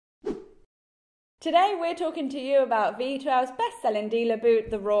Today we're talking to you about V12's best-selling dealer boot,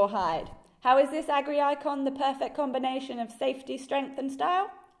 the Rawhide. How is this agri icon the perfect combination of safety, strength and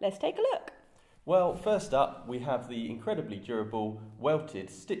style? Let's take a look. Well, first up we have the incredibly durable, welted,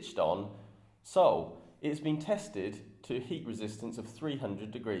 stitched-on sole. It's been tested to heat resistance of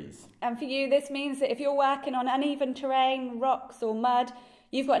 300 degrees. And for you, this means that if you're working on uneven terrain, rocks or mud,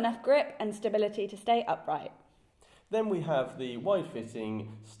 you've got enough grip and stability to stay upright. Then we have the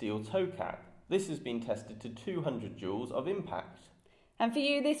wide-fitting steel toe cap. This has been tested to 200 joules of impact. And for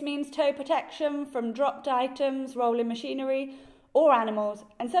you, this means toe protection from dropped items, rolling machinery, or animals,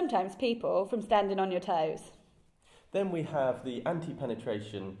 and sometimes people, from standing on your toes. Then we have the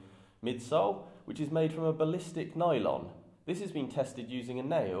anti-penetration midsole, which is made from a ballistic nylon. This has been tested using a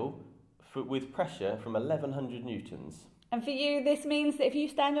nail with pressure from 1100 newtons. And for you, this means that if you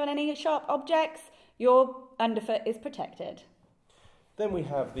stand on any sharp objects, your underfoot is protected. Then we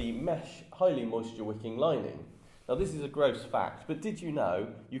have the mesh highly moisture wicking lining. Now this is a gross fact, but did you know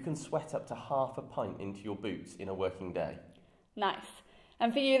you can sweat up to half a pint into your boots in a working day? Nice.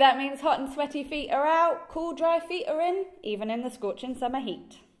 And for you, that means hot and sweaty feet are out, cool dry feet are in, even in the scorching summer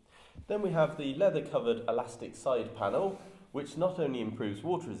heat. Then we have the leather covered elastic side panel, which not only improves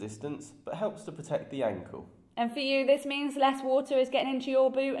water resistance, but helps to protect the ankle. And for you, this means less water is getting into your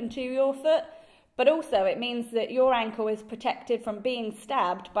boot and to your foot, but also it means that your ankle is protected from being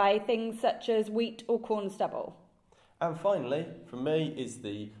stabbed by things such as wheat or corn stubble. And finally, from me, is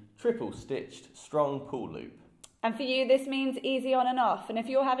the triple stitched strong pull loop. And for you, this means easy on and off. And if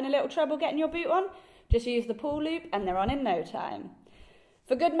you're having a little trouble getting your boot on, just use the pull loop and they're on in no time.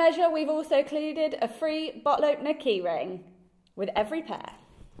 For good measure, we've also included a free bottle opener key ring with every pair.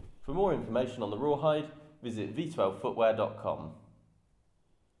 For more information on the Rawhide, visit V12Footwear.com.